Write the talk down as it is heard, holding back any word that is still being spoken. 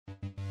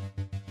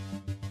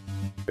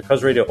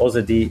because Radio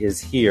Ozadi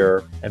is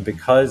here, and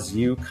because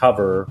you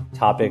cover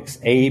topics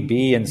A,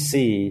 B, and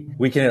C,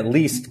 we can at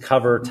least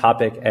cover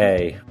topic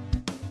A.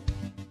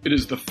 It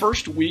is the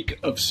first week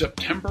of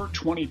September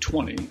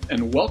 2020,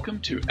 and welcome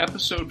to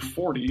episode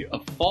 40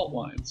 of Fault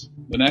Lines,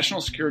 the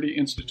National Security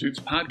Institute's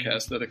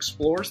podcast that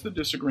explores the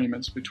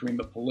disagreements between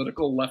the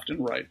political left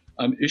and right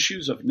on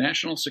issues of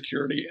national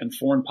security and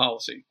foreign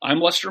policy.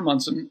 I'm Lester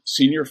Munson,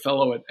 Senior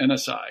Fellow at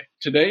NSI.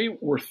 Today,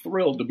 we're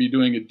thrilled to be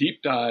doing a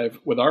deep dive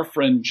with our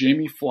friend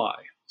Jamie Fly,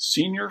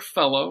 Senior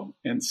Fellow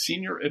and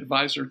Senior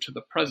Advisor to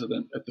the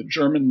President at the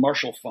German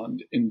Marshall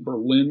Fund in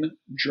Berlin,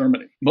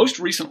 Germany. Most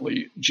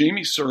recently,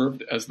 Jamie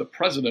served as the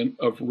President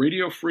of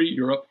Radio Free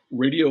Europe,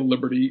 Radio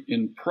Liberty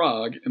in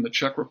Prague in the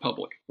Czech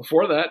Republic.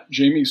 Before that,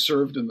 Jamie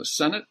served in the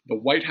Senate, the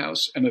White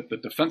House, and at the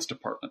Defense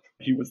Department.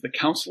 He was the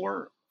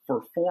counselor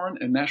for Foreign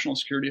and National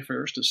Security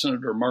Affairs to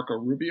Senator Marco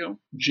Rubio.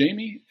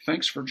 Jamie,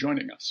 thanks for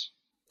joining us.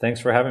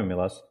 Thanks for having me,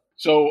 Les.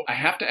 So I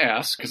have to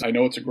ask, because I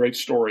know it's a great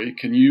story,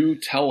 can you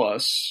tell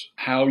us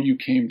how you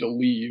came to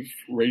leave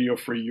Radio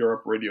Free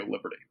Europe, Radio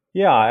Liberty?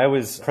 Yeah, I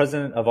was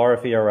president of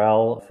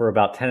RFERL for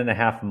about 10 and a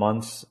half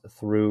months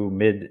through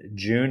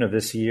mid-June of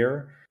this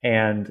year.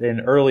 And in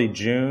early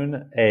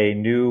June, a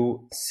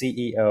new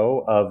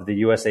CEO of the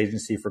U.S.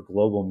 Agency for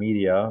Global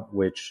Media,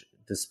 which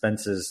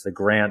dispenses the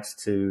grants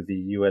to the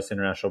U.S.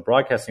 international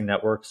broadcasting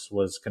networks,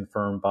 was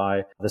confirmed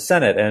by the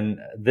Senate. And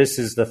this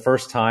is the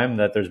first time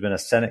that there's been a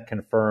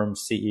Senate-confirmed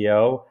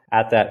CEO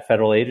at that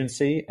federal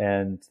agency.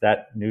 And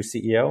that new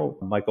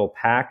CEO, Michael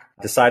Pack,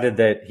 decided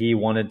that he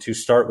wanted to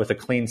start with a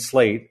clean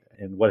slate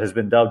in what has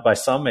been dubbed by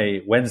some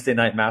a Wednesday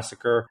night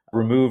massacre,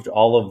 removed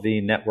all of the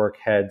network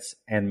heads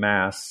en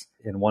masse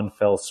in one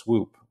fell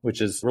swoop,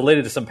 which is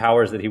related to some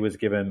powers that he was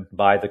given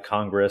by the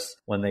Congress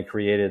when they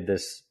created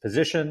this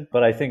position.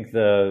 But I think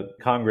the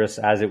Congress,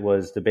 as it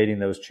was debating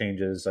those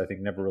changes, I think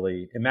never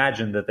really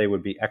imagined that they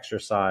would be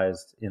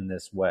exercised in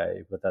this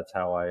way. But that's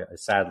how I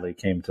sadly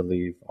came to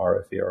leave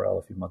RFERL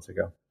a few months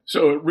ago.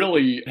 So it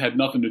really had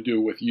nothing to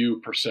do with you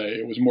per se.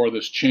 It was more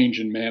this change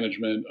in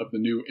management of the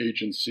new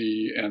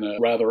agency and a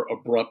rather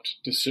abrupt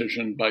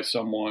decision by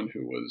someone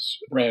who was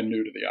brand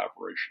new to the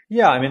operation.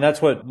 Yeah, I mean,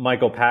 that's what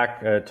Michael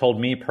Pack told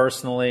me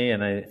personally,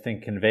 and I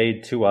think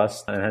conveyed to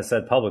us and has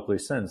said publicly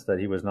since, that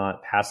he was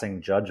not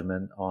passing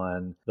judgment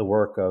on the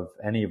work of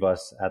any of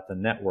us at the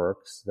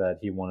networks, that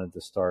he wanted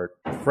to start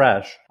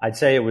fresh. I'd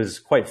say it was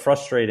quite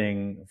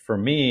frustrating for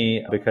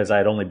me because I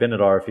had only been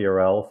at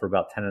RFERL for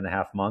about 10 and a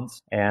half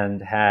months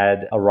and had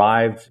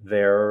arrived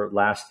there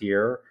last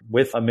year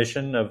with a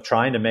mission of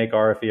trying to make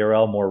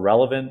RFERL more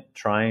relevant,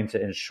 trying to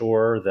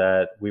ensure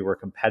that we were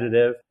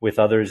competitive with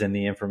others in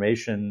the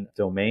information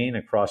domain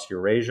across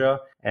Eurasia.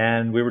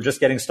 And we were just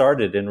getting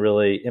started in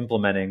really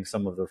implementing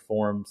some of the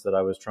reforms that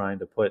I was trying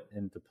to put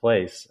into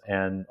place.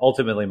 And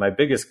ultimately, my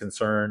biggest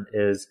concern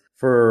is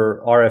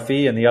for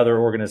RFE and the other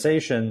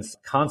organizations,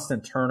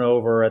 constant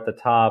turnover at the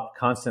top,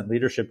 constant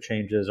leadership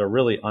changes are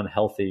really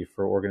unhealthy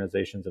for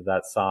organizations of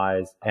that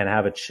size and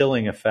have a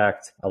chilling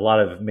effect. A lot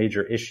of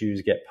major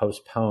issues get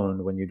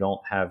postponed when you don't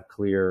have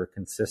clear,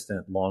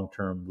 consistent,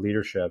 long-term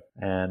leadership.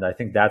 And I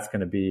think that's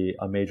going to be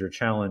a major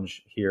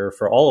challenge here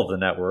for all of the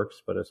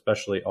networks, but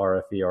especially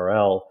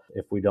RFERL,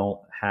 if we don't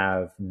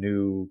have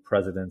new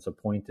presidents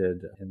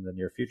appointed in the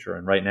near future.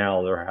 And right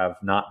now, there have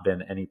not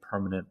been any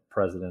permanent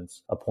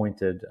presidents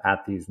appointed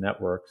at these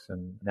networks.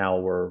 And now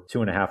we're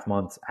 2.5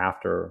 months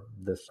after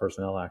this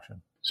personnel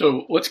action.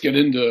 So let's get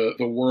into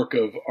the work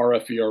of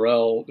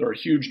RFERL. There are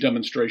huge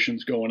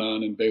demonstrations going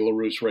on in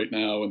Belarus right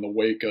now in the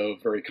wake of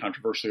a very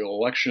controversial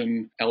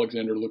election.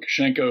 Alexander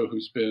Lukashenko,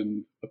 who's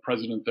been the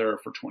president there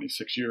for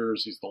 26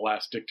 years, he's the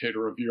last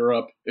dictator of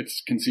Europe.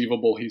 It's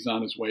conceivable he's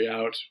on his way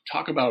out.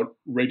 Talk about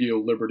Radio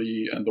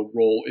Liberty and the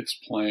role it's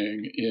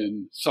playing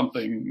in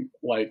something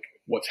like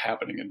what's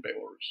happening in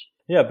Belarus.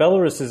 Yeah,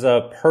 Belarus is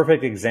a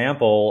perfect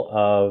example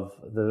of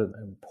the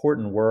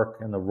important work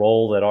and the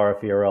role that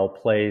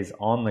RFERL plays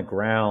on the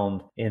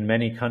ground in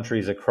many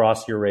countries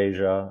across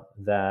Eurasia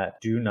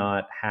that do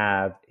not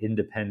have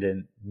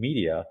independent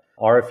media.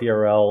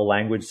 RFERL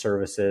language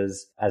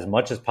services, as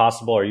much as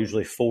possible, are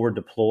usually forward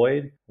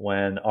deployed.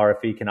 When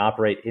RFE can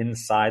operate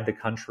inside the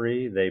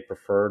country, they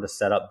prefer to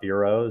set up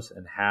bureaus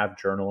and have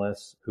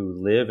journalists who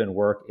live and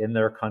work in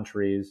their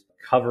countries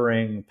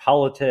covering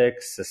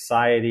politics,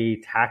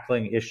 society,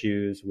 tackling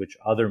issues which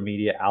other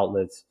media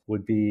outlets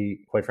would be,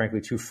 quite frankly,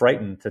 too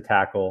frightened to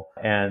tackle.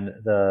 And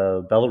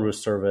the Belarus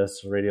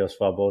service, Radio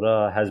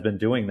Svoboda, has been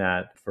doing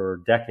that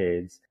for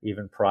decades,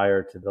 even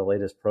prior to the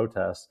latest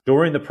protests.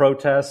 During the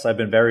protests, I've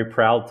been very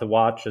proud to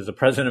watch as a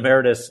president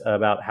emeritus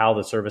about how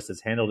the service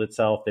has handled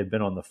itself. They've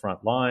been on the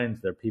front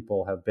lines. Their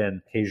people have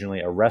been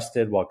occasionally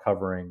arrested while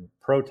covering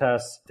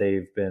protests.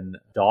 They've been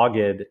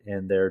dogged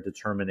in their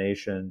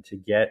determination to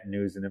get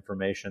news and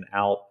information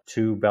out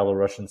to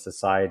Belarusian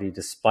society,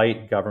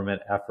 despite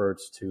government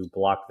efforts to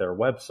block their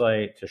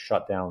website, to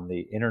shut down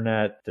the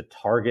internet, to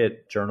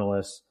target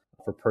journalists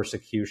for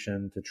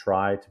persecution, to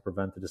try to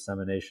prevent the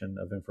dissemination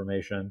of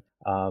information.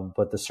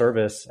 But the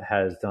service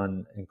has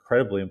done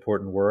incredibly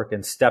important work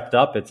and stepped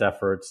up its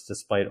efforts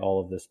despite all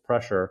of this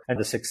pressure. And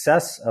the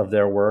success of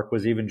their work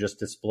was even just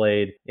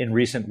displayed in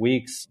recent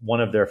weeks.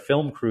 One of their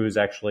film crews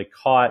actually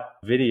caught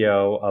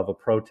video of a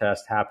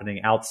protest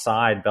happening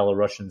outside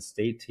Belarusian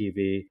state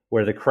TV,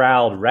 where the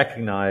crowd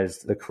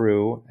recognized the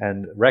crew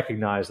and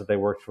recognized that they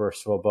worked for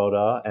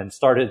Svoboda and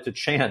started to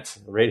chant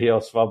Radio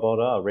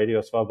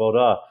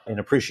Svoboda in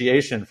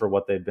appreciation for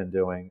what they'd been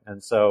doing.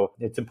 And so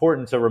it's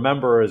important to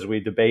remember as we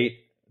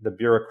debate the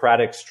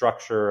bureaucratic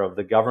structure of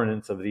the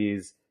governance of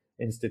these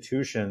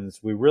institutions,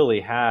 we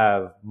really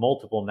have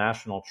multiple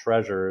national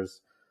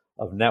treasures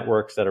of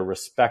networks that are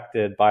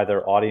respected by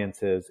their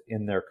audiences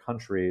in their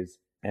countries.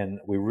 And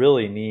we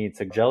really need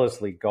to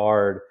jealously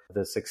guard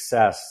the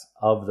success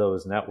of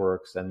those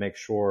networks and make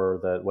sure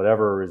that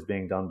whatever is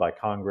being done by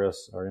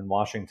Congress or in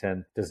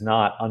Washington does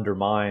not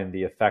undermine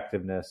the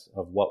effectiveness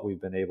of what we've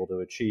been able to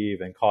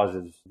achieve and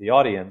causes the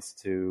audience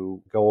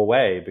to go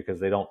away because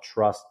they don't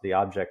trust the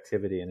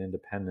objectivity and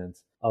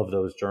independence of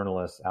those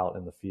journalists out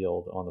in the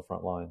field on the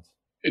front lines.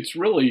 It's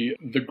really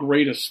the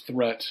greatest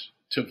threat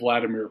to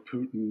Vladimir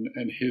Putin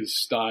and his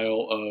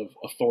style of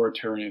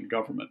authoritarian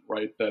government,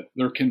 right? That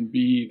there can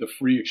be the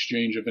free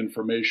exchange of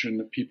information,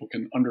 that people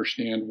can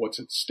understand what's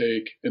at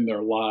stake in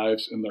their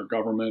lives, in their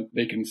government.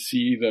 They can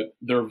see that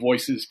their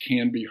voices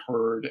can be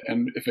heard.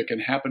 And if it can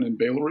happen in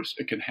Belarus,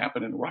 it can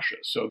happen in Russia.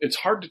 So it's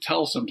hard to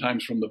tell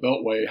sometimes from the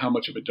Beltway how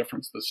much of a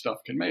difference this stuff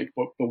can make.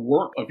 But the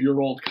work of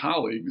your old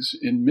colleagues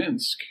in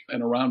Minsk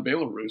and around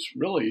Belarus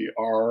really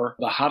are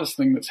the hottest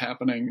thing that's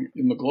happening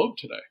in the globe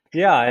today.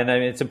 Yeah, and I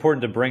mean, it's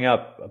important to bring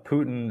up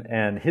Putin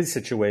and his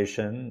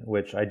situation,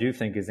 which I do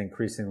think is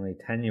increasingly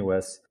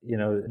tenuous. You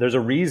know, there's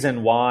a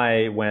reason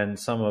why when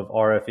some of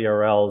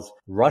RFE/RL's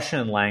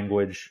Russian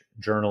language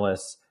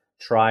journalists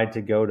tried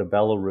to go to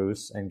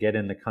Belarus and get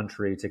in the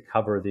country to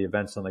cover the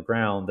events on the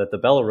ground, that the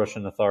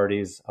Belarusian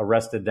authorities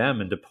arrested them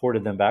and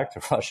deported them back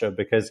to Russia,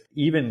 because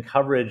even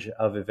coverage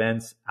of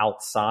events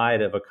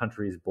outside of a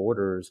country's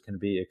borders can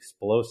be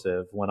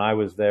explosive. When I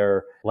was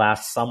there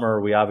last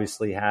summer, we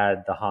obviously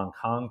had the Hong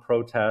Kong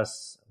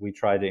protests. We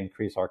tried to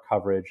increase our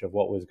coverage of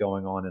what was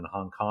going on in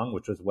Hong Kong,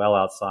 which was well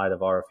outside of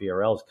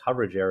RFE/RL's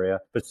coverage area,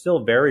 but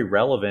still very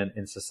relevant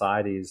in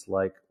societies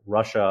like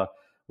Russia,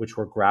 which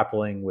were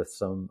grappling with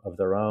some of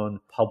their own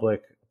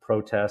public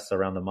protests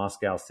around the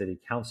Moscow City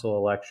Council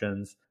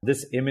elections.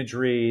 This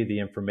imagery, the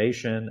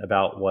information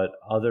about what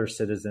other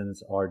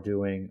citizens are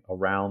doing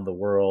around the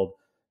world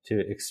to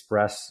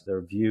express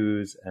their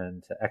views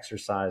and to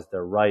exercise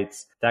their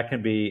rights, that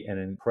can be an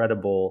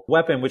incredible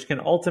weapon, which can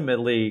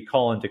ultimately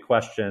call into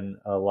question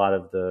a lot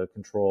of the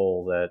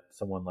control that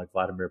someone like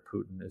Vladimir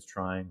Putin is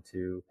trying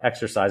to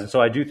exercise. And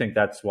so I do think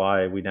that's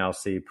why we now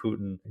see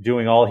Putin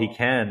doing all he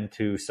can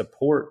to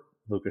support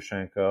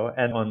Lukashenko.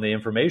 And on the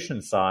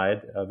information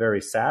side, very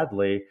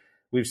sadly,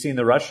 we've seen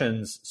the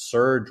Russians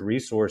surge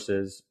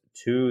resources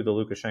to the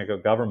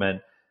Lukashenko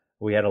government.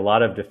 We had a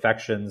lot of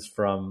defections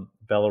from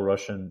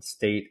Belarusian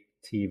state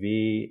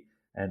TV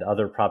and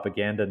other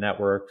propaganda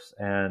networks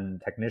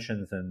and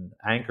technicians and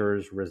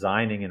anchors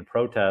resigning in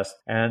protest.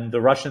 And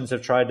the Russians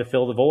have tried to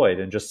fill the void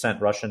and just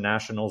sent Russian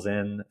nationals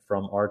in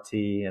from RT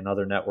and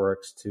other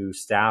networks to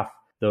staff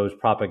those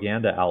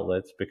propaganda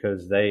outlets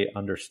because they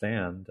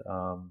understand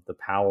the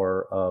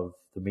power of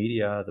the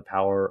media, the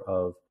power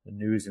of the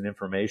news and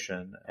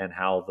information, and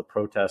how the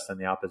protests and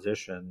the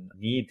opposition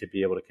need to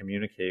be able to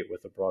communicate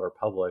with the broader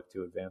public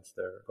to advance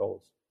their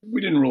goals.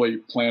 We didn't really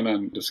plan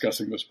on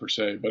discussing this per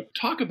se, but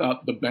talk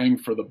about the bang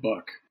for the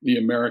buck the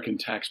American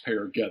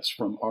taxpayer gets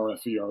from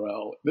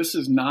RFE/RL. This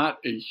is not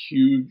a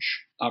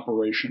huge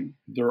operation.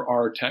 There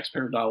are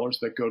taxpayer dollars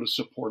that go to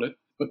support it,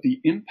 but the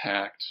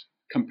impact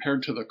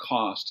compared to the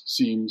cost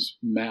seems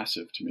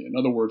massive to me. In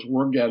other words,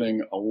 we're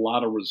getting a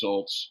lot of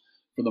results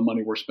for the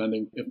money we're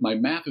spending. If my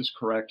math is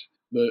correct,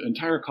 the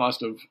entire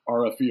cost of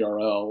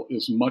RFE/RL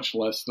is much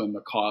less than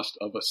the cost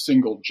of a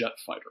single jet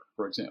fighter,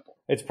 for example.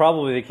 It's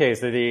probably the case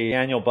that the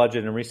annual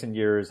budget in recent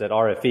years at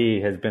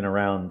RFE has been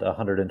around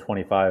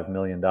 $125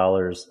 million.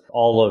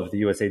 All of the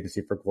U.S.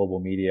 Agency for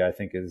Global Media, I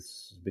think,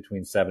 is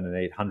between $700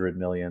 and $800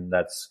 million.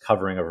 That's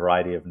covering a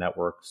variety of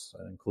networks,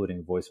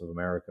 including Voice of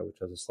America, which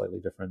has a slightly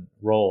different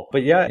role.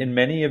 But yeah, in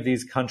many of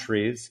these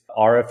countries,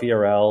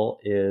 RFE/RL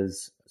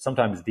is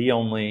sometimes the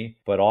only,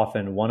 but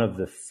often one of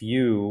the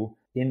few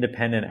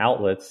independent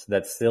outlets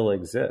that still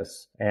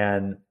exists.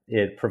 And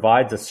it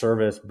provides a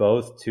service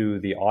both to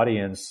the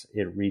audience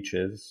it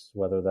reaches,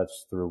 whether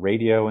that's through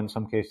radio in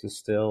some cases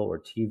still, or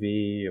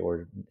TV,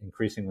 or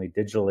increasingly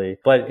digitally.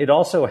 But it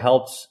also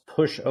helps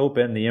push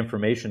open the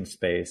information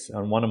space.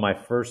 On one of my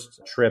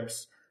first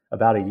trips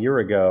about a year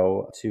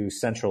ago to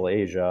Central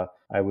Asia,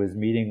 I was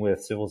meeting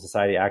with civil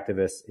society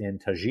activists in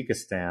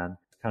Tajikistan,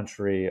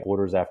 country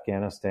borders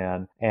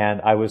Afghanistan.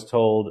 And I was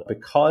told,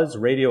 because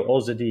Radio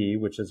Ozadi,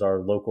 which is our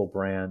local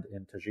brand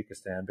in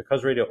Tajikistan,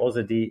 because Radio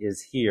Ozadi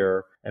is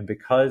here, and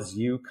because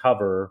you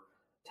cover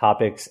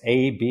topics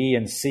A, B,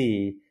 and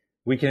C,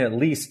 we can at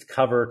least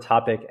cover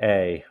topic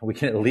A. We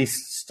can at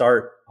least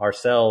start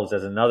ourselves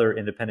as another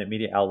independent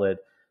media outlet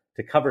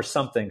to cover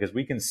something, because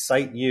we can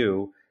cite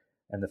you,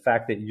 and the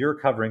fact that you're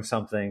covering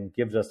something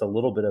gives us a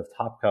little bit of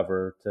top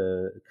cover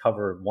to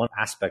cover one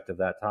aspect of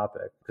that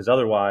topic. Because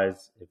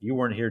otherwise, if you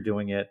weren't here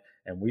doing it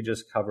and we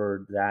just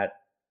covered that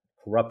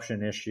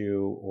corruption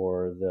issue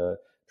or the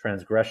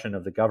transgression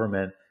of the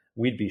government,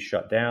 we'd be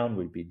shut down,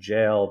 we'd be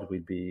jailed,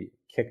 we'd be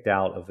kicked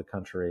out of the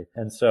country.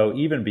 And so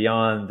even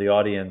beyond the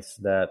audience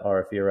that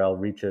RFE/RL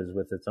reaches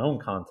with its own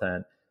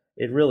content,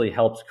 it really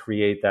helps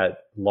create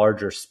that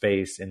larger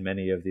space in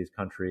many of these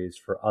countries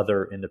for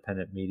other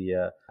independent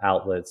media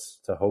outlets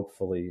to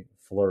hopefully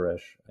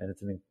flourish. And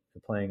it's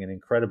playing an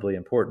incredibly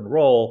important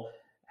role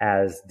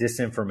as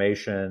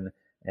disinformation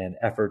and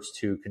efforts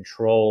to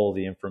control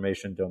the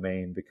information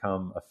domain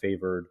become a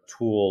favored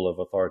tool of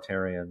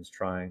authoritarians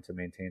trying to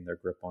maintain their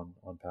grip on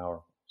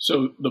power.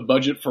 So the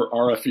budget for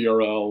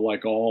RFE/RL,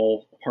 like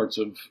all parts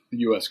of the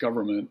U.S.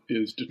 government,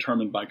 is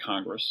determined by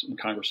Congress, and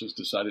Congress has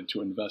decided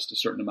to invest a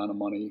certain amount of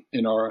money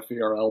in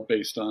RFE/RL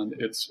based on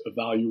its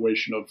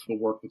evaluation of the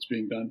work that's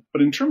being done.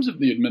 But in terms of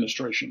the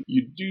administration,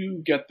 you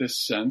do get this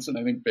sense, and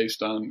I think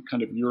based on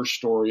kind of your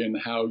story and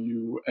how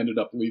you ended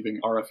up leaving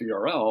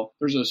RFE/RL,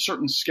 there's a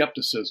certain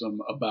skepticism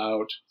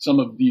about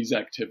some of these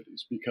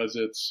activities because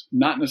it's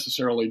not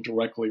necessarily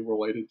directly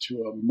related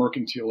to a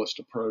mercantilist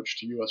approach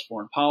to U.S.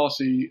 foreign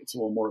policy. It's a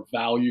little more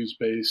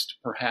values-based,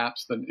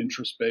 perhaps, than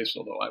interest-based,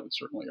 although I would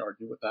certainly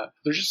argue with that.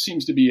 There just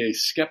seems to be a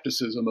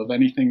skepticism of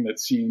anything that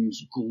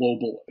seems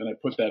global, and I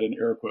put that in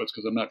air quotes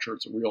because I'm not sure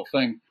it's a real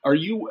thing. Are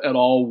you at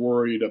all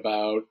worried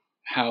about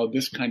how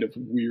this kind of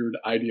weird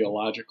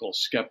ideological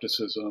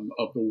skepticism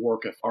of the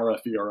work of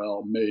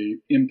RFE/RL may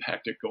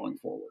impact it going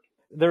forward?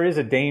 There is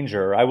a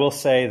danger. I will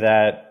say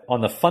that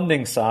on the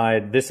funding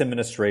side, this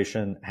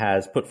administration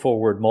has put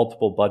forward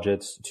multiple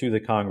budgets to the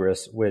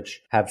Congress,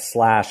 which have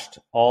slashed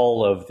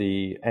all of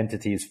the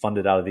entities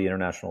funded out of the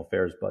international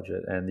affairs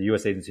budget. And the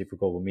U.S. Agency for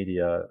Global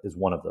Media is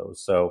one of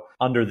those. So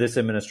under this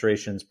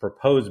administration's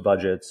proposed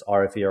budgets,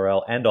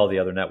 RFE/RL and all the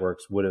other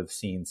networks would have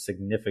seen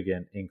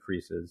significant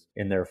increases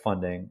in their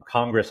funding.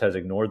 Congress has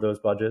ignored those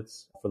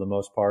budgets for the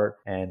most part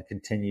and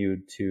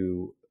continued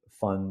to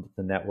fund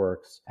the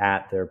networks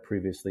at their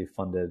previously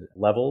funded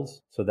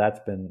levels. So that's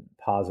been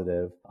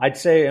positive. I'd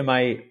say in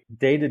my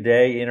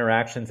day-to-day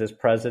interactions as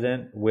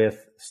president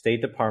with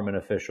State Department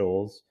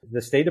officials,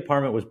 the State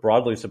Department was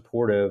broadly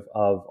supportive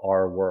of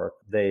our work.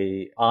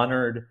 They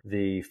honored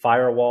the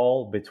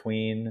firewall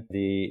between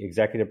the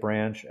executive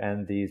branch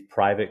and these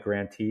private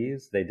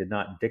grantees. They did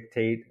not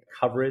dictate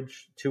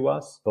coverage to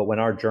us, but when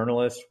our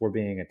journalists were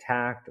being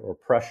attacked or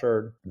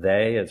pressured,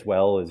 they, as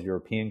well as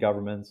European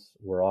governments,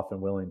 were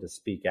often willing to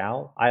speak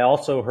out. I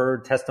also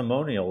heard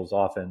testimonials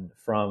often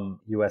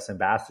from U.S.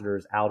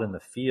 ambassadors out in the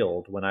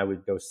field when I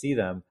would go see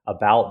them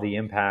about the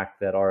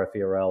impact that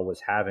RFE/RL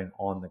was having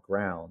on the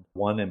ground.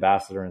 One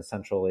ambassador in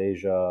Central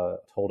Asia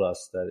told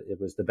us that it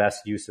was the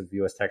best use of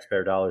U.S.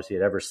 taxpayer dollars he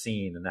had ever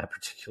seen in that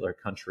particular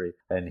country.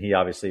 And he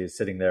obviously is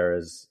sitting there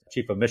as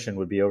chief of mission,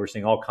 would be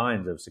overseeing all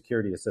kinds of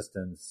security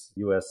assistance,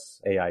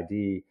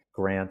 USAID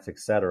grants,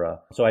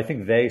 etc. So I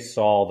think they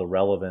saw the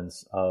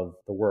relevance of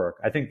the work.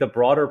 I think the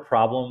broader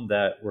problem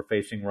that we're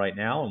facing right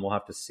now, and we'll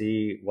have to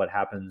see what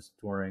happens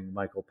during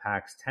Michael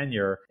Pack's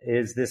tenure,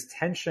 is this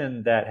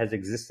tension that has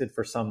existed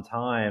for some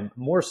time,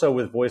 more so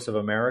with Voice of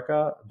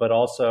America, but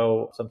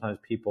also sometimes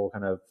people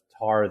kind of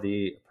tar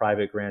the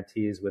private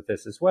grantees with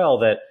this as well,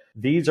 that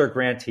these are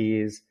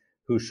grantees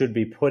who should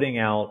be putting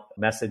out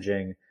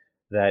messaging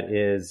that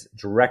is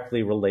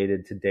directly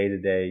related to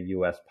day-to-day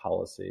U.S.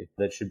 policy,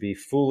 that should be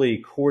fully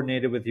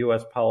coordinated with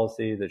U.S.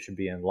 policy, that should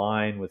be in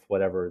line with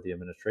whatever the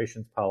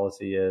administration's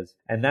policy is.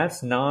 And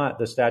that's not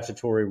the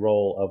statutory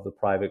role of the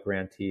private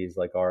grantees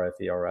like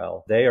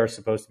RFE/RL. They are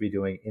supposed to be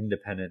doing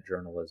independent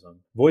journalism.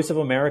 Voice of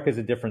America is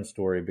a different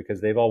story because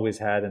they've always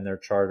had in their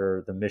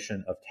charter the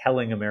mission of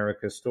telling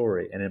America's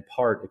story and in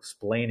part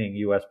explaining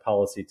U.S.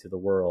 policy to the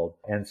world.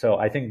 And so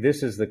I think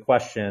this is the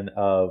question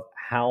of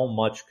how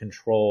much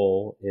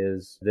control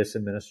is this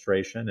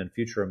administration and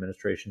future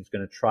administrations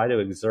going to try to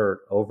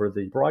exert over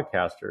the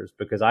broadcasters?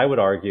 Because I would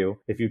argue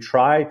if you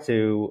try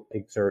to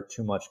exert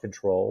too much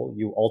control,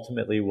 you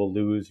ultimately will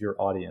lose your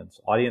audience.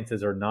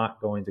 Audiences are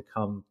not going to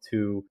come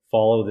to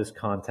follow this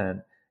content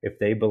if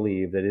they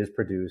believe that it is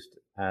produced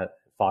at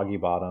Foggy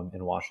Bottom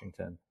in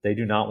Washington. They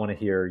do not want to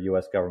hear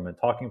U.S. government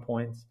talking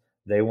points.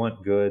 They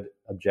want good,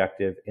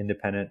 objective,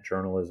 independent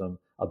journalism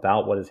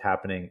about what is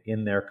happening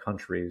in their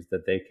countries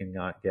that they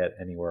cannot get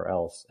anywhere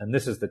else. And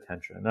this is the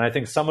tension. And I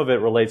think some of it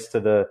relates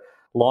to the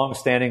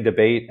long-standing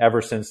debate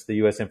ever since the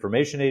U.S.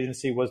 Information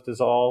Agency was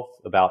dissolved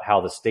about how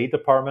the State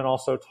Department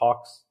also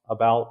talks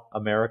about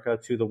America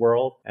to the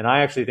world. And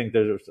I actually think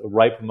there's a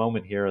ripe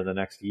moment here in the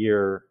next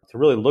year to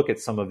really look at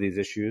some of these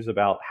issues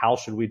about how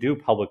should we do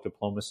public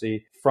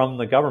diplomacy from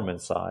the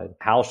government side?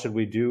 How should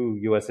we do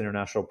U.S.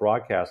 international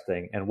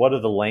broadcasting? And what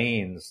are the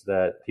lanes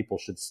that people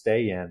should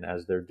stay in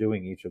as they're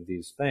doing each of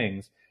these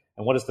things?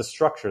 And what is the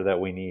structure that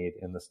we need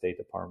in the State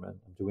Department?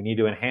 Do we need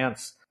to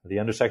enhance the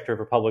Undersecretary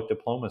for Public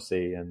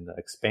Diplomacy and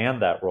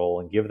expand that role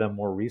and give them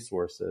more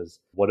resources.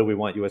 What do we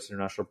want U.S.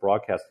 international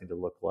broadcasting to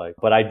look like?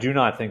 But I do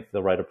not think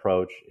the right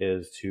approach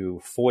is to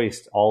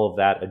foist all of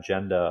that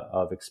agenda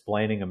of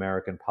explaining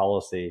American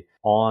policy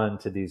on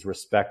to these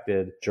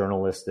respected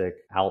journalistic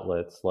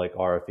outlets like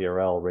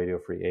RFE/RL, Radio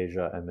Free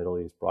Asia, and Middle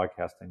East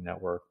Broadcasting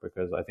Network,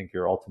 because I think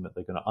you're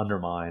ultimately going to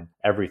undermine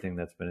everything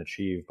that's been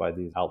achieved by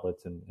these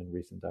outlets in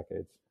recent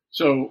decades.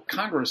 So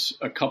Congress,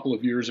 a couple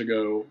of years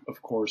ago,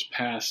 of course,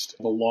 passed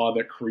the law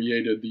that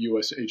created the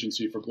U.S.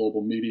 Agency for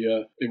Global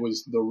Media. It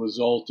was the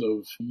result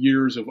of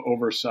years of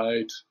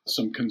oversight,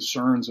 some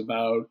concerns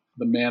about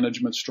the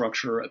management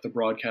structure at the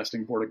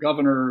Broadcasting Board of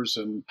Governors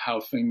and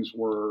how things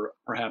were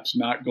perhaps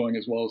not going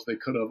as well as they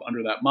could have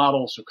under that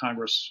model. So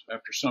Congress,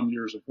 after some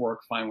years of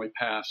work, finally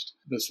passed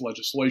this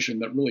legislation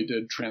that really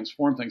did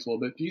transform things a little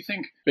bit. Do you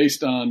think,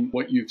 based on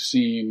what you've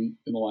seen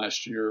in the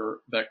last year,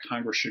 that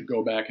Congress should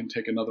go back and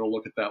take another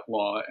look at that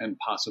law and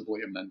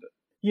possibly amend it?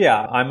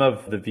 Yeah, I'm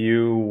of the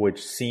view,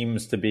 which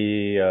seems to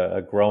be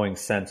a growing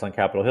sense on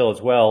Capitol Hill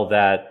as well,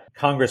 that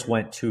Congress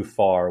went too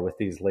far with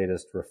these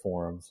latest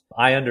reforms.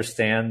 I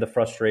understand the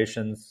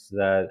frustrations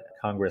that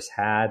Congress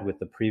had with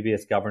the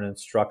previous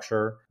governance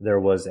structure.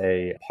 There was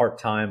a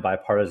part-time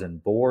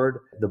bipartisan board.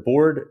 The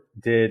board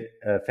did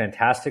a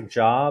fantastic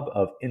job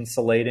of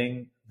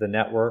insulating the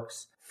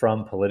networks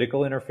from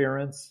political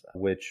interference,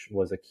 which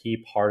was a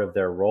key part of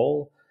their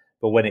role.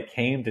 But when it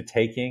came to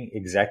taking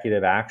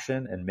executive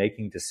action and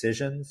making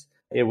decisions,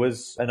 it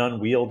was an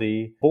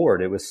unwieldy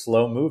board. It was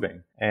slow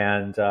moving.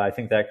 And I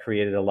think that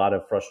created a lot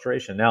of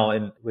frustration.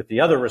 Now, with the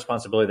other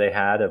responsibility they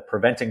had of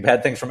preventing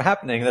bad things from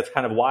happening, that's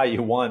kind of why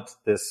you want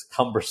this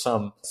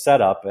cumbersome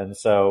setup. And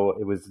so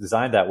it was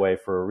designed that way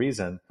for a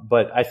reason.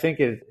 But I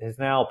think it has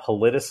now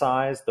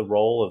politicized the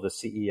role of the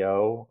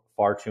CEO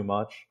far too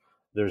much.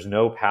 There's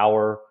no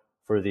power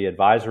for the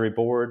advisory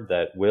board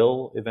that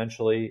will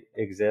eventually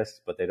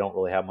exist, but they don't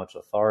really have much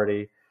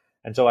authority.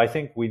 And so I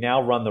think we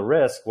now run the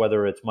risk,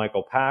 whether it's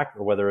Michael Pack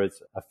or whether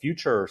it's a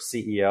future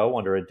CEO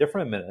under a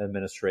different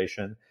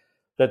administration,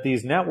 that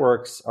these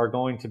networks are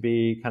going to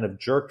be kind of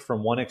jerked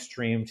from one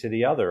extreme to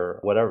the other,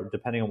 whatever,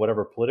 depending on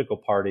whatever political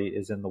party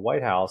is in the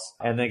White House.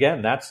 And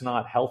again, that's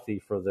not healthy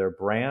for their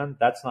brand.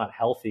 That's not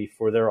healthy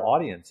for their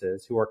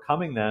audiences who are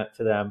coming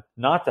to them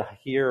not to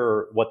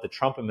hear what the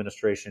Trump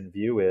administration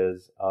view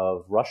is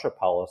of Russia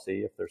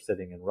policy if they're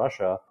sitting in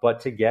Russia, but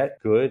to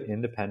get good,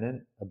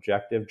 independent,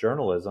 objective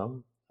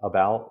journalism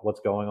about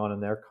what's going on in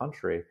their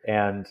country.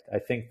 And I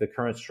think the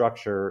current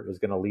structure is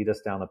going to lead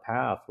us down a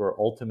path where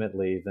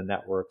ultimately the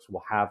networks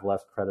will have less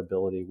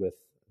credibility with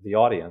the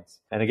audience.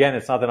 And again,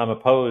 it's not that I'm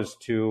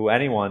opposed to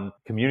anyone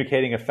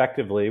communicating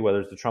effectively, whether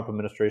it's the Trump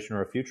administration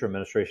or a future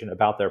administration,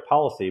 about their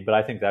policy, but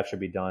I think that should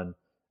be done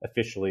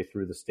officially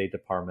through the State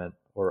Department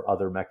or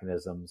other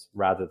mechanisms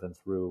rather than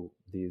through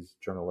these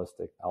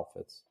journalistic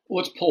outfits.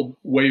 Let's pull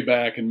way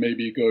back and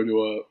maybe go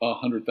to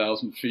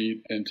 100,000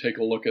 feet and take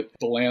a look at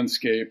the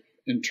landscape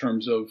in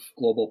terms of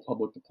global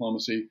public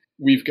diplomacy.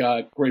 We've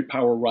got great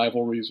power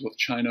rivalries with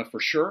China for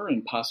sure,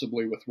 and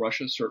possibly with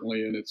Russia,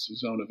 certainly in its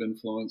zone of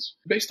influence.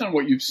 Based on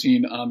what you've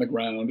seen on the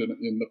ground and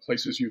in the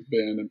places you've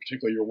been, and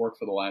particularly your work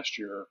for the last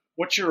year,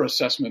 what's your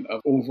assessment of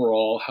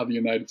overall how the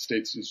United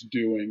States is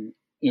doing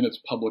in its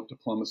public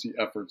diplomacy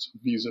efforts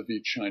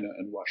vis-a-vis China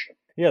and Russia?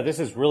 Yeah, this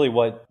is really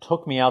what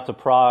took me out to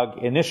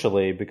Prague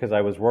initially, because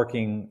I was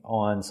working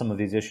on some of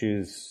these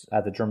issues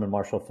at the German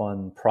Marshall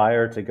Fund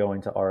prior to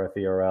going to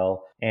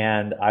RFE/RL.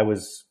 And I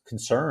was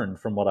concerned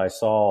from what I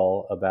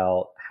saw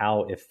about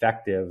how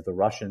effective the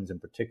Russians in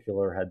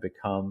particular had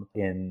become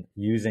in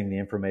using the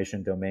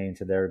information domain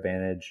to their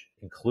advantage,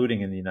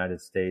 including in the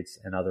United States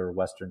and other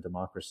Western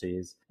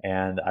democracies.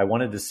 And I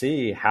wanted to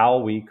see how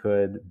we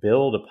could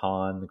build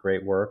upon the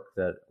great work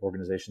that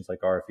organizations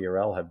like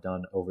RFE/RL have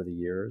done over the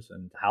years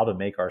and how to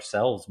make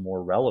ourselves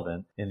more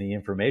relevant in the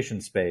information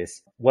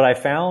space. What I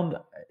found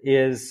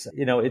is,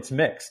 it's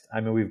mixed.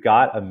 I mean, we've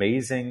got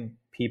amazing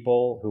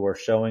people who are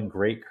showing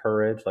great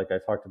courage, like I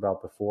talked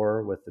about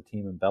before with the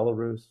team in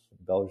Belarus.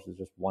 Belarus is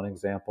just one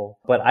example.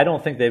 But I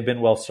don't think they've been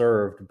well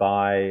served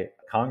by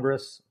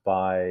Congress,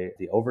 by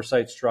the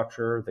oversight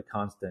structure, the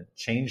constant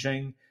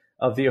changing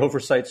of the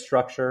oversight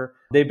structure.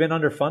 They've been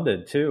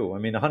underfunded too. I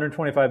mean,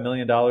 $125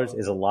 million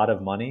is a lot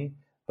of money,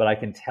 but I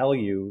can tell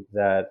you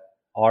that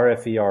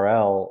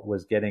RFE/RL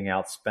was getting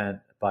outspent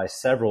by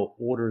several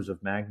orders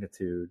of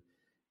magnitude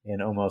in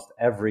almost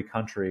every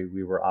country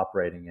we were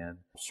operating in,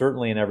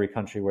 certainly in every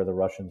country where the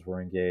Russians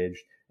were engaged.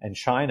 And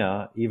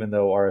China, even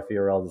though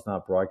RFE/RL does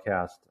not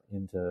broadcast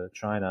into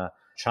China,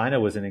 China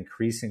was an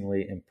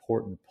increasingly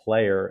important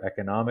player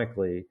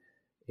economically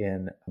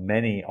in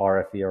many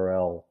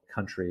RFE/RL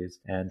countries.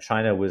 And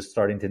China was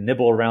starting to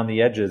nibble around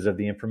the edges of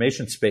the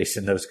information space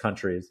in those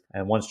countries.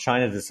 And once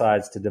China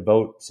decides to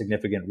devote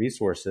significant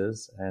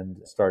resources and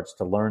starts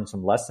to learn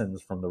some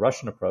lessons from the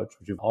Russian approach,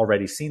 which you've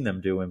already seen them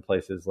do in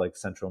places like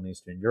Central and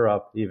Eastern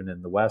Europe, even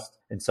in the West,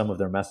 in some of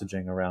their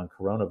messaging around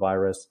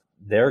coronavirus,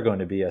 they're going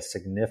to be a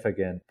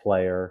significant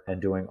player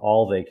and doing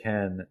all they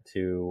can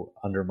to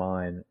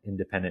undermine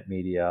independent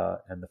media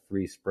and the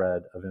free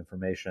spread of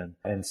information.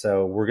 And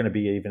so we're going to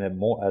be even at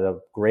a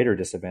greater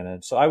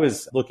disadvantage. So I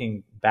was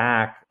looking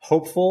back,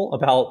 hopeful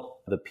about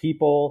the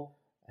people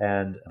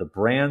and the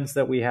brands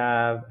that we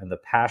have and the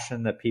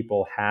passion that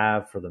people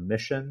have for the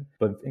mission,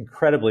 but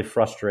incredibly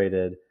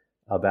frustrated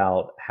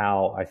about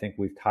how I think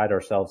we've tied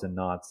ourselves in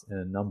knots in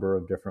a number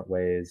of different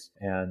ways.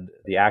 And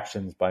the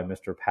actions by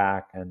Mr.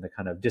 Pak and the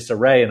kind of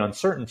disarray and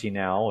uncertainty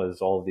now, as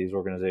all of these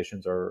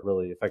organizations are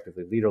really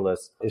effectively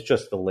leaderless, is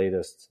just the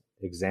latest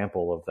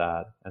example of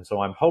that. And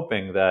so I'm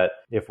hoping that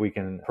if we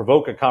can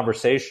provoke a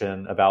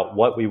conversation about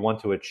what we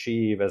want to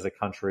achieve as a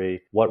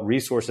country, what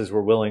resources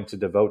we're willing to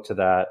devote to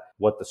that,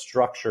 what the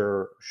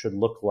structure should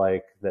look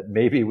like, that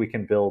maybe we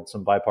can build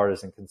some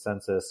bipartisan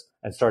consensus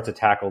and start to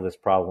tackle this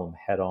problem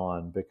head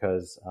on,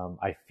 because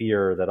I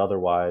fear that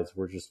otherwise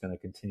we're just going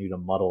to continue to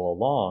muddle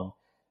along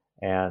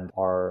and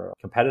our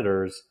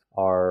competitors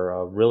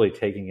are really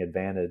taking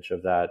advantage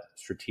of that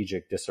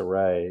strategic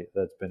disarray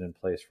that's been in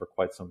place for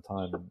quite some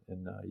time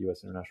in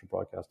U.S. international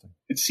broadcasting.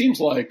 It seems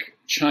like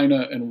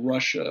China and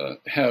Russia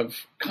have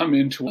come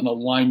into an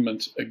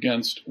alignment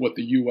against what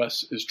the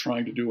U.S. is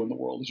trying to do in the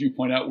world. As you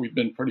point out, we've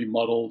been pretty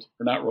muddled.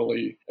 We're not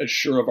really as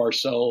sure of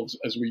ourselves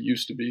as we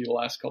used to be the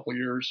last couple of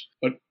years.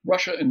 But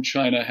Russia and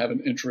China have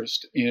an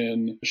interest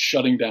in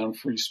shutting down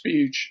free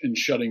speech and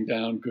shutting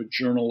down good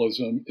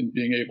journalism and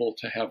being able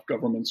to have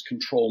governments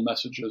control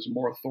messages,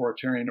 more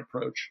authoritarian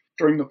approach.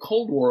 During the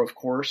Cold War, of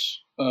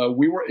course,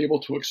 we were able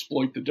to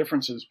exploit the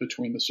differences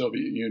between the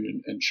Soviet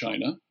Union and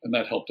China, and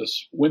that helped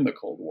us win the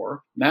Cold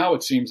War. Now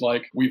it seems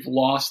like we've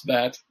lost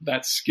that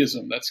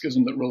schism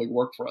that really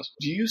worked for us.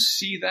 Do you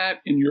see that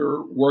in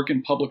your work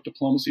in public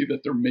diplomacy,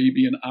 that there may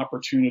be an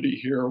opportunity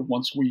here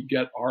once we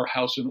get our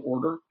house in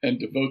order and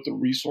devote the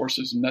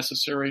resources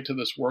necessary to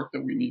this work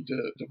that we need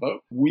to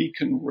devote? We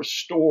can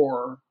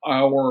restore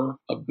our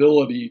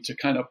ability to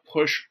kind of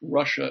push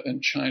Russia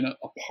and China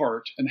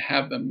apart and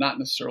have them not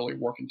necessarily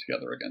working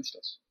together against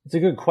us. It's a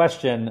good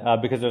question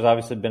because there's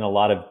obviously been a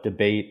lot of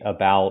debate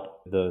about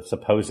the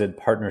supposed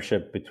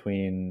partnership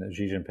between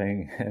Xi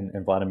Jinping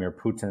and Vladimir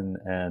Putin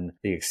and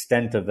the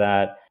extent of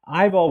that.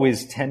 I've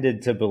always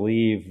tended to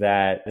believe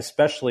that,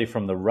 especially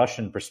from the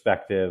Russian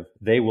perspective,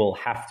 they will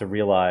have to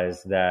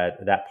realize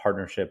that that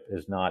partnership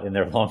is not in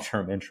their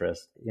long-term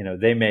interest. You know,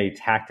 they may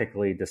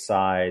tactically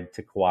decide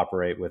to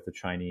cooperate with the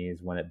Chinese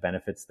when it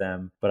benefits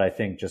them, but I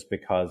think just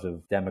because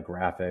of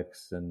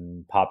demographics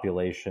and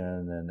population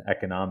and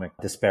economic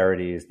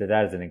disparities,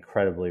 that is an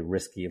incredibly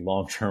risky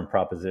long-term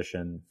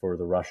proposition for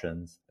the Russians.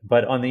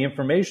 But on the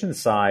information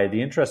side,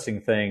 the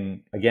interesting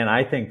thing, again,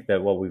 I think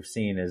that what we've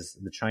seen is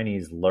the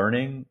Chinese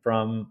learning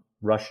from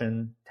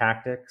Russian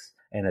tactics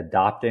and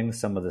adopting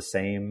some of the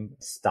same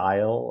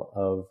style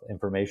of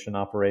information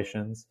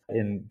operations.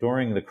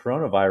 During the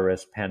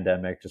coronavirus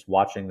pandemic, just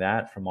watching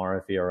that from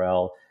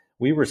RFERL,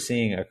 we were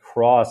seeing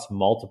across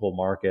multiple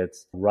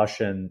markets,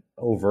 Russian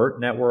overt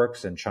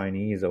networks and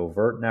Chinese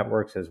overt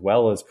networks, as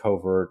well as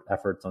covert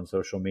efforts on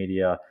social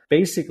media,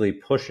 basically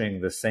pushing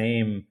the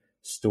same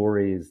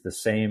stories, the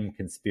same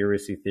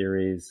conspiracy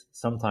theories,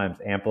 sometimes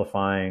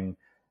amplifying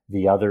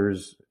the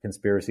others'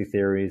 conspiracy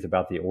theories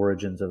about the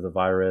origins of the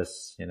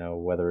virus, you know,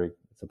 whether it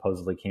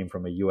supposedly came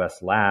from a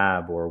U.S.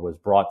 lab or was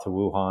brought to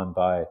Wuhan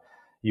by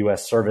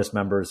U.S. service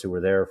members who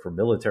were there for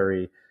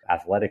military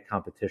athletic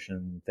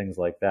competition, things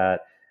like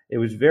that. It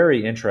was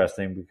very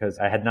interesting because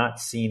I had not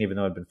seen, even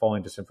though I'd been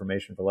following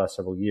disinformation for the last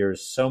several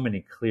years, so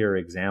many clear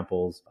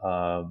examples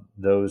of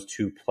those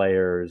two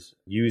players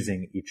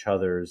using each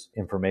other's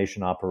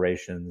information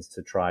operations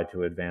to try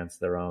to advance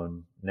their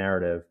own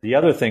narrative. The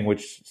other thing,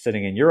 which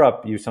sitting in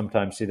Europe, you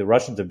sometimes see the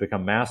Russians have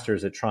become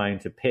masters at trying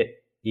to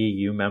pit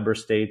EU member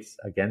states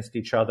against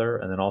each other,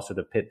 and then also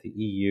to pit the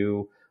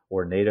EU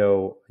or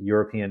NATO,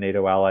 European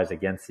NATO allies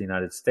against the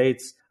United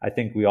States. I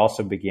think we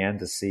also began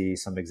to see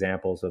some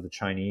examples of the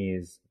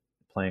Chinese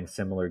playing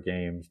similar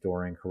games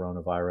during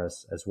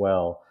coronavirus as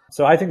well.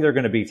 So I think they're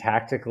going to be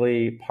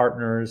tactically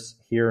partners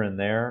here and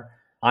there.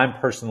 I'm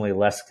personally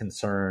less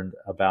concerned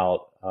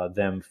about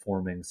them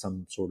forming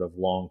some sort of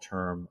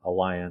long-term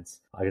alliance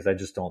because I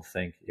just don't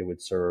think it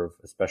would serve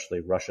especially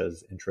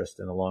Russia's interest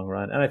in the long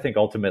run. And I think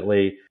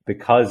ultimately,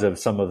 because of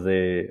some of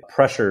the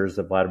pressures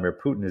that Vladimir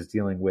Putin is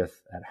dealing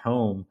with at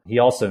home, he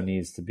also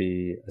needs to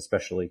be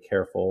especially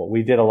careful.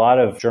 We did a lot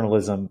of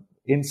journalism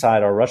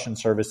inside our Russian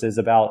services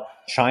about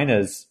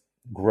China's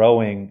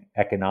growing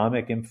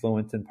economic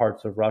influence in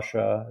parts of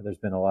Russia. There's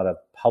been a lot of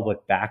public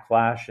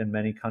backlash in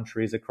many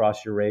countries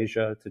across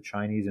Eurasia to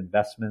Chinese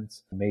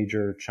investments,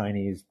 major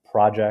Chinese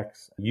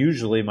projects.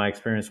 Usually, my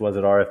experience was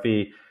at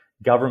RFE,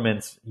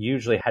 governments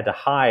usually had to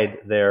hide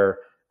their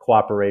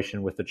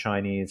cooperation with the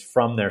Chinese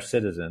from their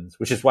citizens,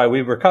 which is why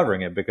we were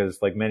covering it, because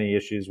like many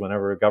issues,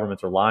 whenever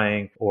governments are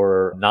lying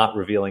or not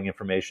revealing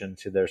information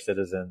to their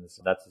citizens,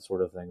 that's the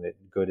sort of thing that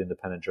good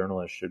independent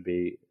journalists should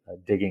be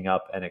digging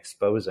up and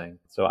exposing.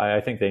 So I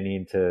think they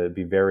need to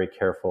be very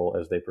careful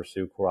as they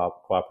pursue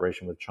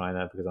cooperation with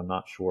China, because I'm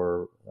not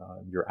sure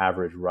your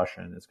average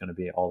Russian is going to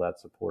be all that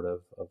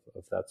supportive of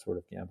that sort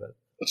of gambit.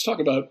 Let's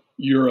talk about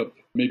Europe,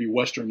 maybe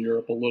Western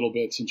Europe a little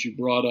bit, since you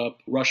brought up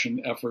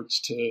Russian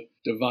efforts to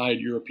divide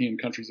European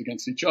countries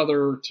against each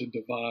other, to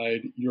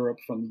divide Europe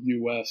from the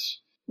U.S.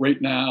 Right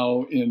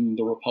now in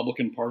the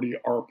Republican Party,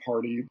 our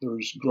party,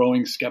 there's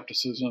growing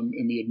skepticism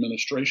in the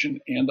administration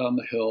and on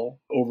the Hill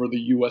over the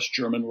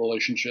U.S.-German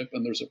relationship.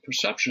 And there's a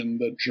perception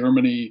that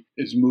Germany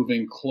is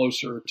moving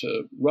closer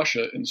to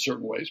Russia in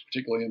certain ways,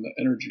 particularly in the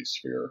energy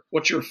sphere.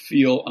 What's your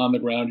feel on the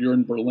ground? You're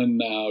in Berlin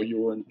now. You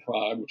were in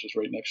Prague, which is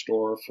right next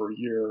door, for a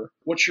year.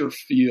 What's your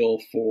feel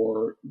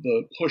for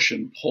the push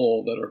and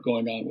pull that are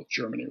going on with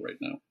Germany right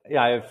now?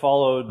 Yeah, I've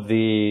followed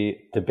the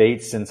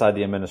debates inside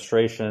the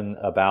administration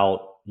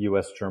about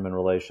U.S.-German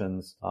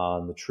relations,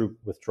 the troop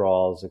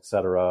withdrawals, et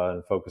cetera,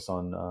 and focus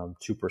on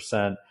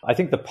 2%. I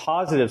think the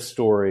positive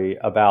story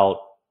about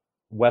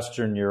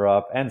Western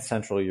Europe and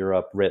Central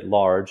Europe writ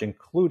large,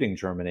 including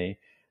Germany,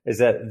 is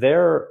that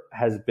there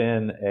has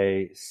been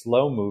a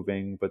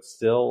slow-moving but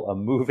still a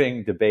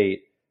moving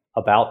debate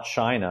about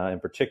China in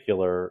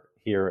particular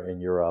here in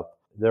Europe.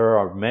 There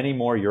are many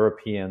more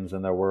Europeans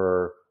than there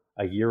were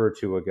a year or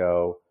two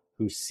ago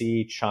who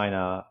see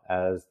China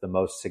as the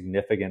most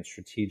significant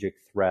strategic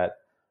threat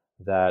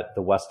that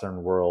the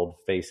Western world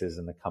faces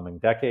in the coming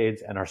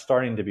decades, and are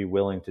starting to be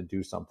willing to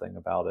do something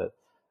about it.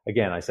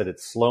 Again, I said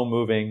it's slow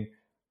moving.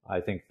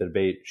 I think the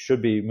debate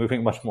should be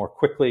moving much more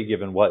quickly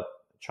given what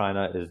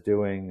China is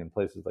doing in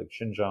places like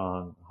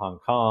Xinjiang, Hong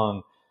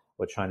Kong,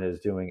 what China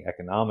is doing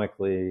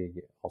economically,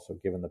 also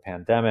given the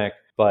pandemic.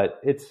 But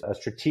it's a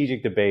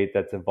strategic debate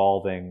that's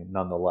evolving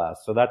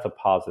nonetheless. So that's a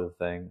positive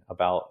thing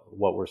about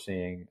what we're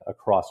seeing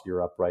across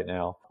Europe right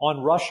now.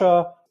 On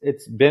Russia,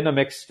 it's been a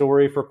mixed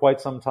story for quite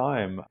some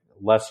time.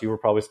 Les, you were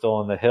probably still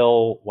on the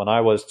Hill when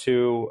I was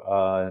too,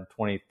 in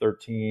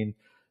 2013,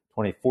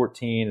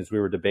 2014, as we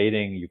were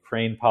debating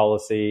Ukraine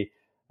policy,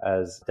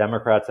 as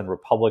Democrats and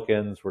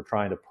Republicans were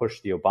trying to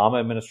push the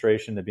Obama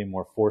administration to be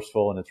more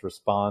forceful in its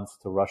response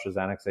to Russia's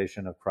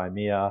annexation of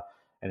Crimea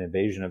and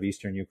invasion of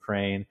eastern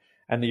Ukraine.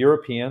 And the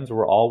Europeans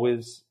were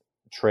always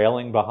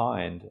trailing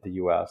behind the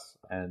U.S.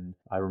 And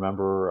I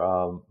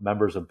remember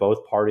members of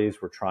both parties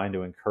were trying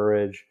to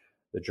encourage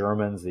the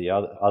Germans, the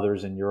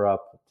others in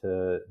Europe,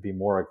 to be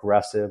more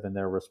aggressive in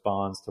their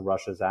response to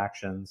Russia's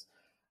actions.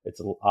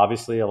 It's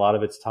obviously a lot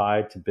of it's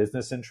tied to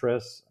business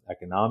interests,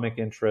 economic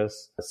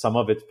interests. Some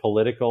of it's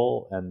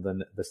political,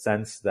 and the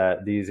sense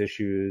that these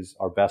issues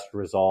are best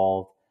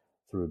resolved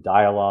through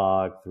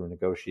dialogue, through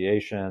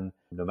negotiation.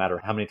 No matter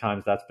how many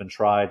times that's been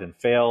tried and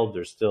failed,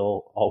 there's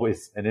still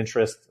always an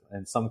interest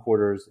in some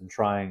quarters in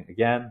trying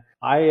again.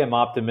 I am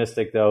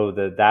optimistic, though,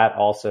 that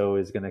also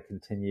is going to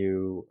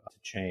continue to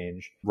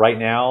change. Right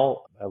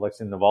now,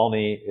 Alexei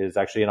Navalny is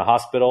actually in a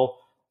hospital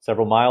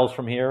several miles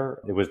from here.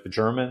 It was the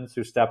Germans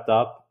who stepped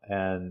up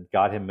and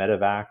got him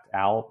medevaced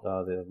out,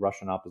 the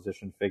Russian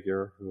opposition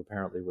figure who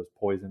apparently was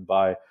poisoned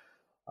by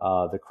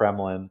the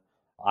Kremlin.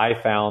 I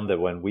found that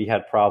when we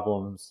had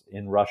problems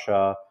in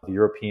Russia, the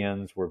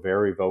Europeans were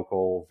very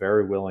vocal,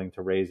 very willing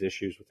to raise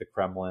issues with the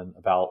Kremlin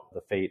about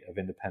the fate of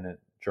independent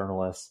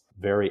journalists,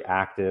 very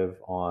active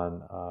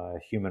on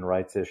human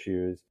rights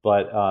issues.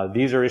 But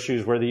these are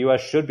issues where the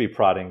U.S. should be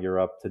prodding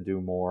Europe to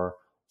do more,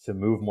 to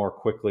move more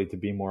quickly, to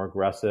be more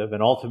aggressive,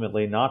 and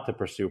ultimately not to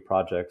pursue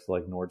projects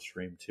like Nord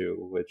Stream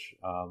 2, which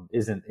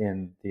isn't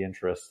in the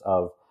interest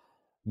of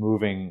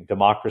moving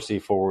democracy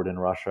forward in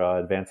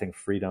Russia, advancing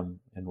freedom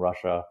in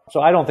Russia.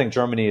 So I don't think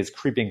Germany is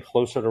creeping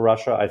closer to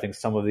Russia. I think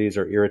some of these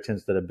are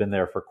irritants that have been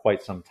there for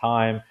quite some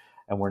time,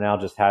 and we're now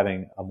just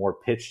having a more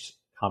pitched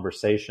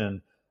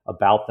conversation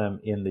about them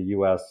in the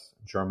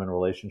U.S.-German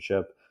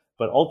relationship.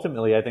 But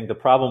ultimately, I think the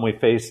problem we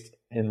faced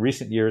in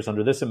recent years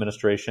under this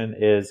administration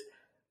is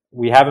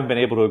we haven't been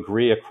able to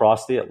agree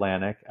across the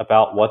Atlantic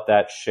about what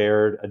that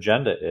shared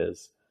agenda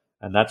is.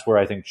 And that's where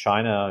I think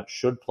China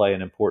should play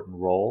an important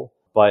role.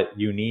 But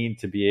you need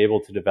to be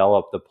able to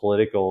develop the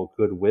political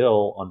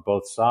goodwill on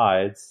both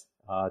sides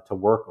to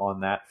work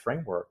on that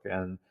framework.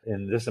 And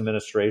in this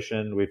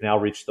administration, we've now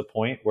reached the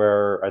point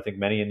where I think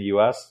many in the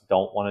U.S.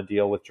 don't want to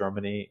deal with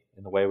Germany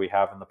in the way we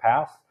have in the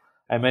past.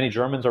 And many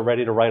Germans are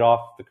ready to write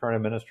off the current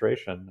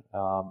administration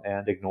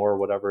and ignore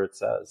whatever it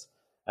says.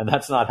 And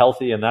that's not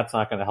healthy, and that's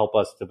not going to help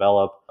us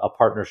develop a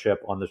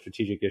partnership on the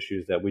strategic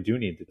issues that we do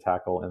need to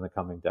tackle in the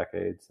coming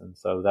decades. And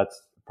so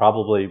that's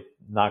probably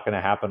not going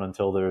to happen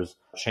until there's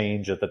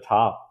change at the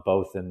top,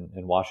 both in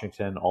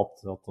Washington,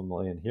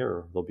 ultimately, and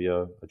here. There'll be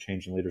a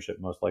change in leadership,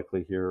 most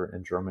likely here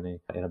in Germany,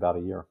 in about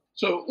a year.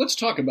 So let's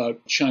talk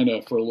about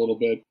China for a little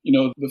bit. You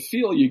know, the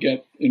feel you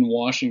get in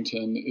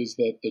Washington is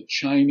that the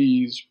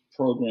Chinese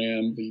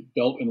program, the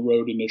Belt and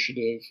Road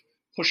Initiative,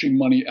 pushing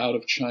money out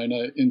of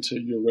China into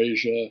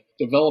Eurasia,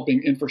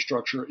 developing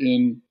infrastructure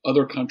in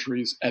other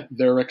countries at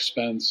their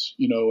expense,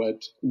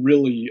 at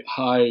really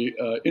high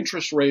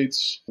interest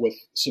rates with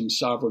some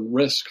sovereign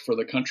risk for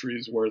the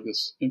countries where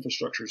this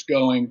infrastructure is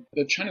going,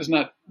 that China's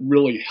not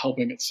really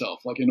helping itself.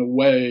 Like, in a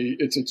way,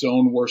 it's its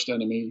own worst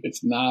enemy.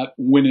 It's not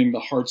winning the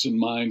hearts and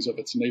minds of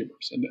its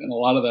neighbors. And a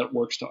lot of that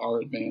works to our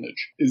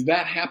advantage. Is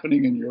that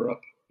happening in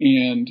Europe?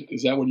 And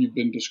is that what you've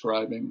been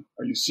describing?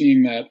 Are you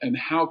seeing that? And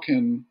how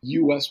can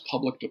U.S.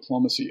 public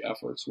diplomacy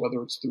efforts,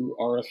 whether it's through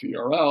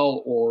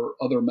RFERL or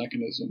other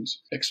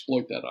mechanisms,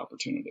 exploit that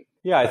opportunity?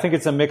 Yeah, I think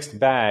it's a mixed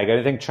bag.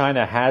 I think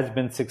China has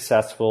been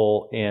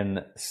successful in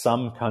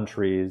some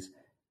countries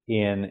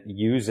in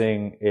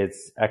using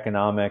its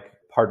economic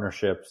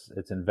partnerships,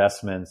 its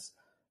investments,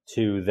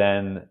 to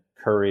then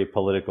curry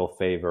political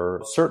favor,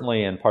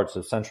 certainly in parts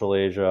of Central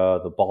Asia,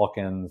 the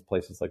Balkans,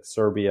 places like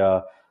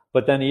Serbia.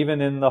 But then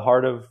even in the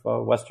heart of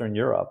Western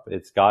Europe,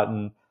 it's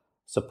gotten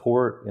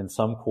support in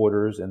some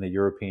quarters in the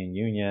European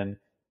Union,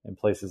 in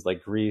places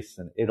like Greece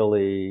and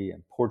Italy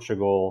and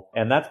Portugal.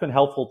 And that's been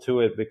helpful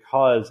to it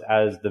because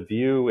as the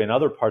view in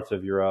other parts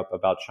of Europe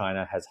about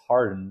China has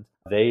hardened,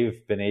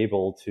 they've been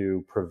able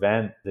to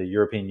prevent the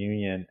European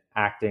Union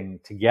acting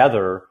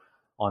together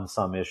on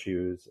some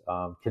issues,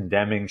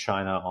 condemning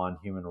China on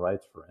human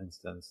rights, for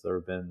instance. There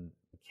have been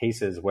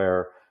cases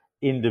where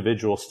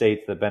individual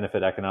states that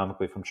benefit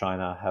economically from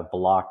China have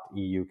blocked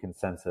EU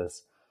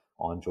consensus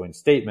on joint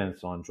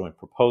statements, on joint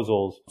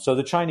proposals. So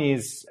the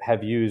Chinese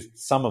have used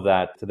some of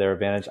that to their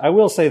advantage. I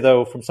will say,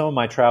 though, from some of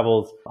my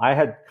travels, I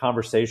had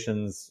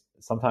conversations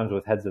sometimes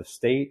with heads of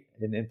state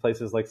in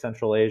places like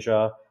Central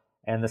Asia.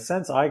 And the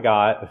sense I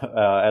got,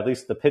 at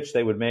least the pitch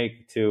they would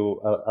make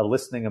to a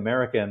listening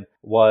American,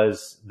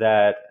 was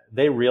that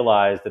they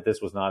realized that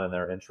this was not in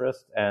their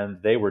interest and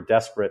they were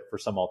desperate for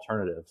some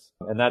alternatives.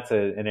 And that's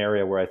an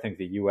area where I think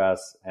the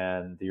US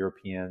and the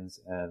Europeans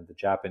and the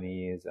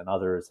Japanese and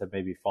others have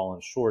maybe fallen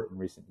short in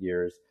recent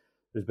years.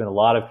 There's been a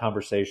lot of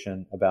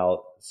conversation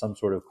about some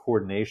sort of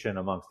coordination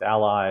amongst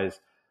allies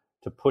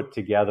to put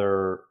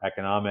together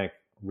economic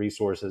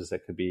resources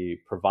that could be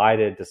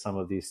provided to some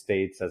of these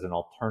states as an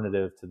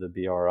alternative to the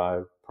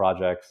BRI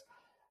projects.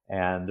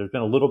 And there's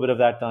been a little bit of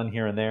that done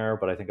here and there,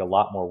 but I think a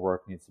lot more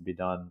work needs to be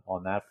done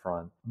on that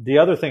front. The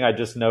other thing I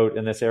just note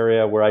in this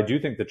area where I do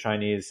think the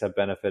Chinese have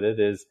benefited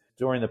is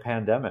during the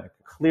pandemic.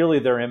 Clearly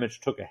their image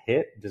took a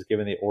hit just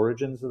given the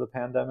origins of the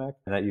pandemic,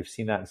 and that you've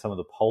seen that in some of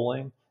the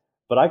polling.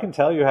 But I can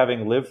tell you,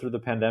 having lived through the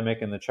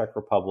pandemic in the Czech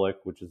Republic,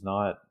 which is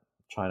not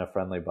China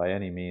friendly by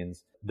any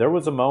means, there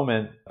was a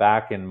moment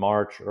back in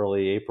March,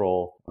 early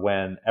April,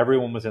 when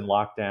everyone was in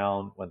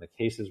lockdown, when the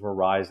cases were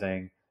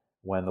rising,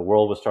 when the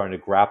world was starting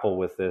to grapple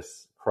with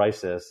this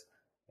crisis.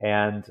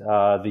 And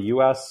the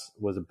U.S.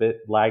 was a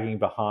bit lagging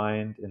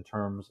behind in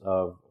terms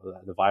of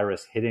the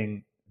virus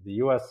hitting the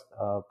U.S.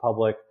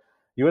 Public.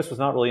 The U.S. was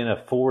not really in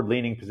a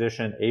forward-leaning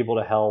position, able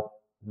to help,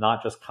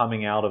 not just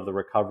coming out of the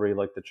recovery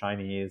like the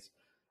Chinese.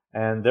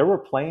 And there were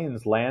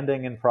planes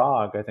landing in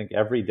Prague, I think,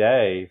 every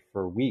day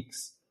for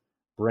weeks,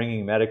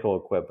 bringing medical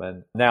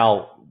equipment.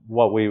 Now,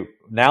 what we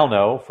now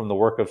know from the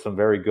work of some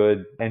very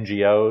good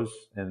NGOs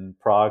in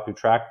Prague who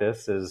track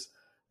this is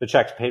the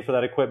Czechs paid for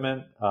that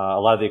equipment. A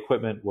lot of the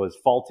equipment was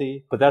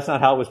faulty, but that's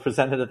not how it was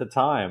presented at the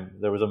time.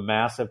 There was a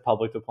massive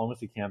public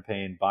diplomacy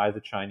campaign by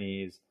the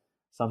Chinese,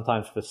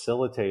 sometimes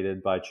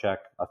facilitated by Czech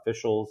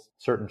officials,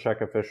 certain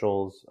Czech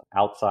officials,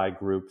 outside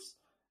groups.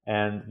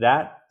 And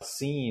that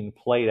scene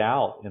played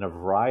out in a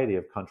variety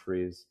of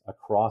countries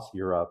across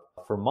Europe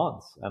for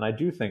months. And I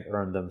do think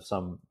earned them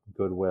some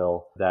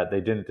goodwill that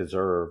they didn't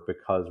deserve,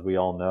 because we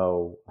all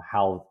know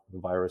how the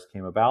virus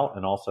came about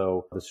and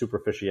also the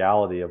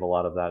superficiality of a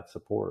lot of that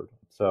support.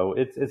 So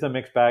it's a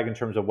mixed bag in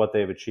terms of what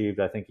they've achieved,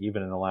 I think,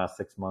 even in the last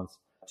 6 months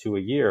to a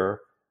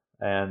year.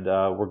 And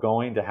we're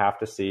going to have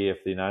to see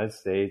if the United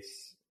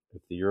States,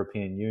 if the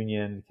European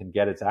Union can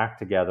get its act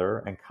together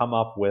and come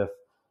up with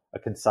a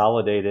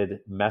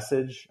consolidated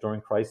message during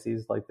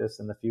crises like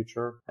this in the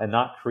future, and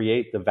not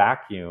create the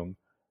vacuum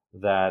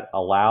that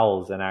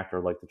allows an actor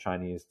like the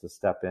Chinese to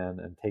step in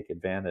and take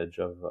advantage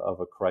of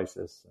a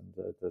crisis and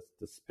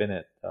to spin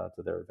it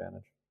to their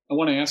advantage. I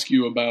want to ask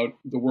you about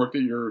the work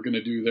that you're going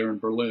to do there in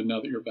Berlin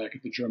now that you're back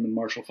at the German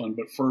Marshall Fund.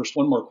 But first,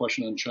 one more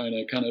question on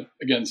China, kind of,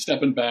 again,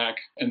 stepping back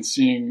and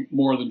seeing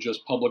more than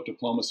just public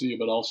diplomacy,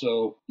 but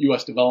also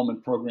U.S.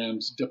 development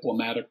programs,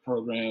 diplomatic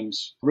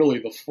programs, really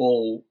the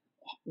full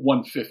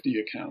 150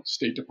 accounts,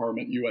 State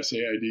Department,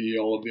 USAID,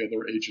 all of the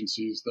other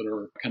agencies that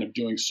are kind of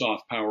doing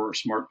soft power or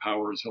smart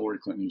power, as Hillary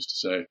Clinton used to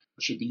say.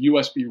 Should the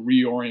U.S. be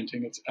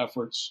reorienting its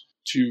efforts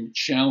to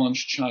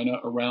challenge China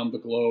around the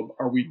globe?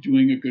 Are we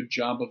doing a good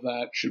job of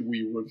that? Should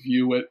we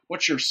review it?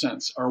 What's your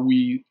sense? Are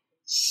we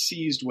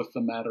seized with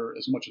the matter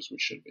as much as we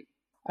should be?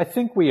 I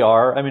think we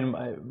are. I mean,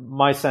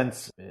 my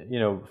sense,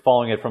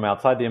 following it from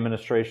outside the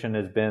administration,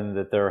 has been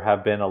that there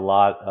have been a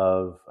lot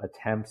of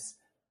attempts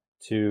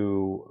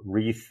to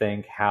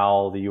rethink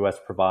how the U.S.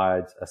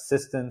 provides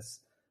assistance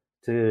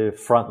to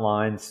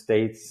frontline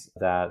states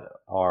that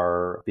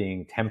are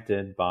being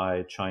tempted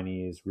by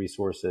Chinese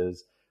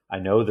resources. I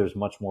know there's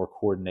much more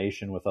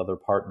coordination with other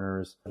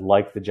partners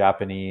like the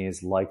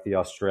Japanese, like the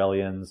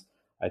Australians.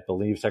 I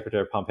believe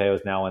Secretary Pompeo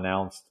has now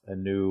announced a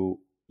new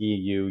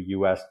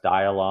EU-US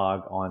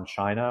dialogue on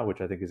China,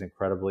 which I think is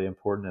incredibly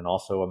important and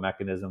also a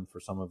mechanism for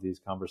some of these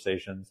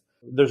conversations.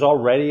 There's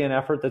already an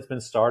effort that's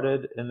been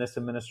started in this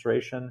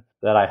administration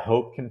that I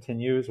hope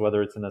continues,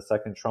 whether it's in a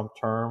second Trump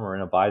term or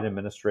in a Biden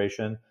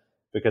administration,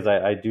 because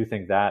I do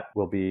think that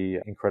will be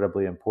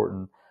incredibly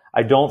important.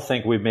 I don't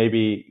think we've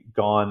maybe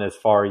gone as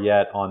far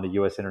yet on the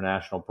U.S.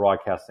 international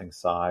broadcasting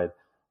side.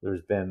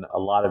 There's been a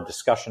lot of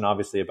discussion,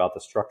 obviously, about the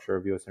structure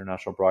of U.S.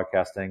 international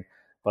broadcasting,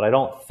 but I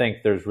don't think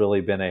there's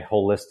really been a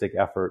holistic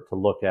effort to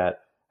look at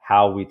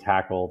how we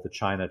tackle the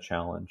China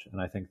challenge. And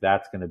I think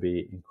that's going to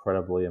be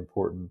incredibly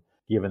important,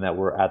 given that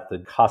we're at the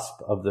cusp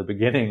of the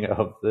beginning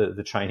of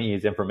the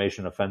Chinese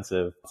information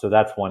offensive. So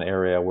that's one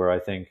area where I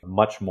think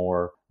much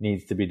more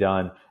needs to be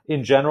done.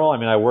 In general, I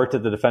mean, I worked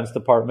at the Defense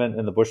Department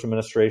in the Bush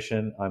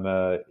administration. I'm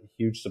a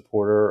huge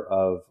supporter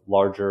of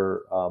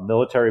larger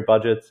military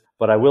budgets.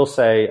 But I will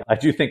say, I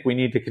do think we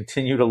need to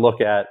continue to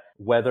look at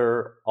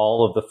whether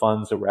all of the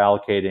funds that we're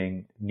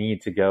allocating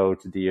need to go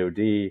to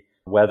DoD,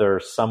 whether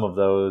some of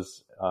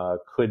those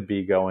could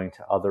be going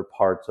to other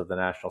parts of the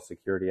national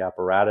security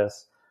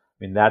apparatus.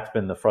 I mean, that's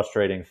been the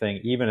frustrating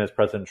thing. Even as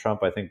President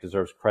Trump, I think,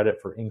 deserves credit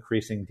for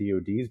increasing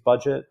DoD's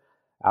budget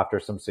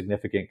after some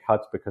significant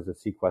cuts because of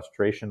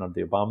sequestration of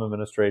the Obama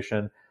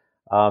administration.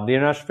 The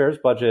international affairs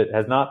budget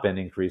has not been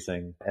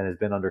increasing and has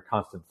been under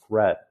constant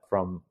threat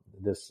from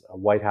this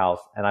White House.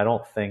 And I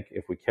don't think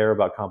if we care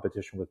about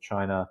competition with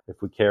China,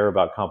 if we care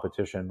about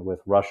competition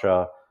with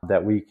Russia,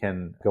 that we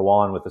can go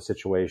on with a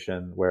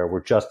situation where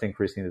we're just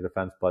increasing the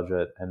defense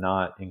budget and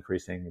not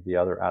increasing the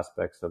other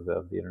aspects of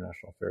the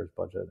international affairs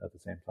budget at the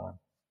same time.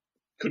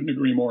 Couldn't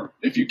agree more.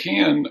 If you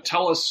can,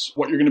 tell us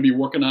what you're going to be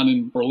working on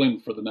in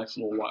Berlin for the next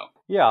little while.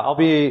 Yeah, I'll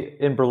be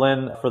in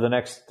Berlin for the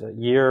next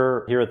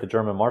year here at the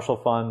German Marshall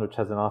Fund, which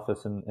has an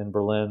office in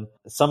Berlin.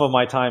 Some of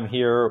my time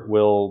here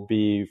will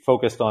be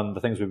focused on the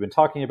things we've been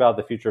talking about,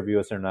 the future of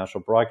U.S.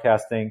 international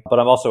broadcasting. But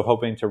I'm also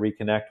hoping to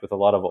reconnect with a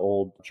lot of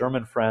old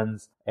German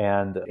friends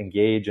and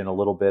engage in a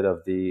little bit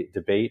of the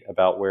debate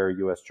about where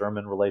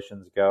U.S.-German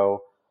relations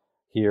go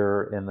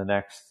here in the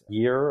next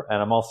year.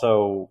 And I'm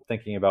also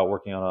thinking about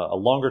working on a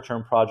longer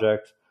term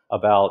project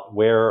about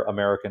where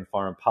American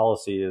foreign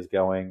policy is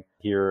going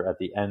here at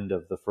the end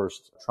of the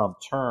first Trump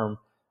term,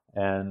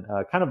 and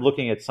kind of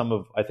looking at some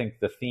of, I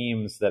think, the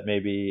themes that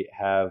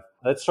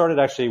that started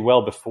actually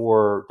well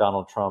before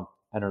Donald Trump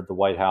entered the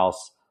White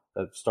House,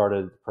 that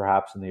started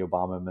perhaps in the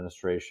Obama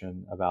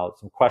administration, about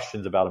some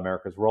questions about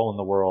America's role in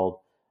the world,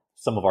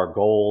 some of our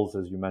goals,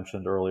 as you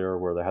mentioned earlier,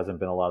 where there hasn't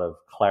been a lot of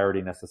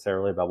clarity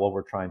necessarily about what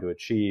we're trying to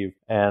achieve,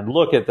 and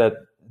look at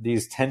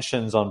these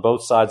tensions on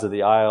both sides of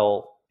the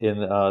aisle in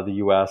the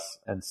U.S.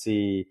 and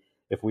see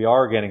if we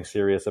are getting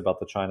serious about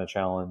the China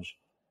challenge,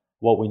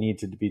 what we need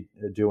to be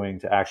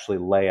doing to actually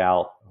lay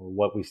out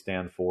what we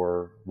stand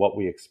for, what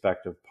we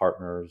expect of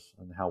partners,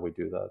 and how we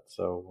do that.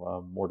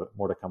 So more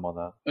to come on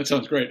that. That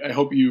sounds great. I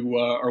hope you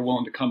are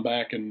willing to come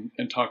back and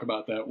talk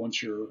about that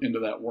once you're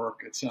into that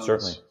work. It sounds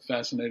Certainly.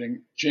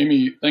 Fascinating.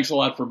 Jamie, thanks a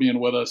lot for being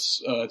with us.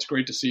 It's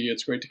great to see you.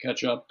 It's great to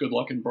catch up. Good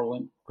luck in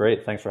Berlin.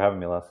 Great. Thanks for having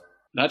me, Les.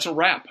 That's a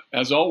wrap.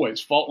 As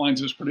always, Fault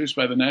Lines is produced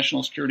by the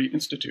National Security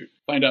Institute.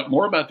 Find out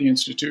more about the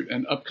Institute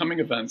and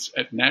upcoming events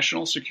at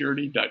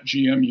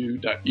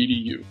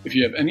nationalsecurity.gmu.edu. If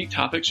you have any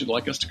topics you'd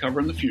like us to cover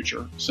in the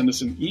future, send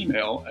us an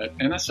email at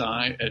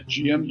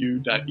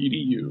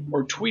nsi@gmu.edu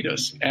or tweet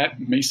us at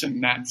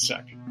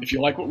MasonNatSec. If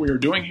you like what we are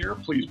doing here,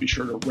 please be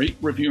sure to rate,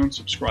 review, and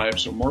subscribe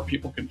so more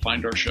people can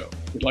find our show.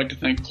 We'd like to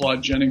thank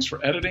Claude Jennings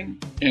for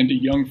editing, Andy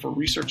Young for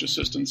research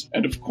assistance,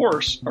 and of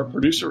course, our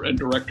producer and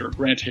director,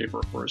 Grant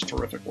Haber, for his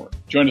terrific work.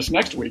 Join us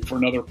next week for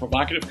another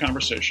provocative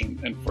conversation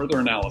and further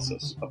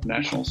analysis of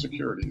national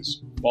security's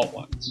fault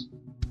lines.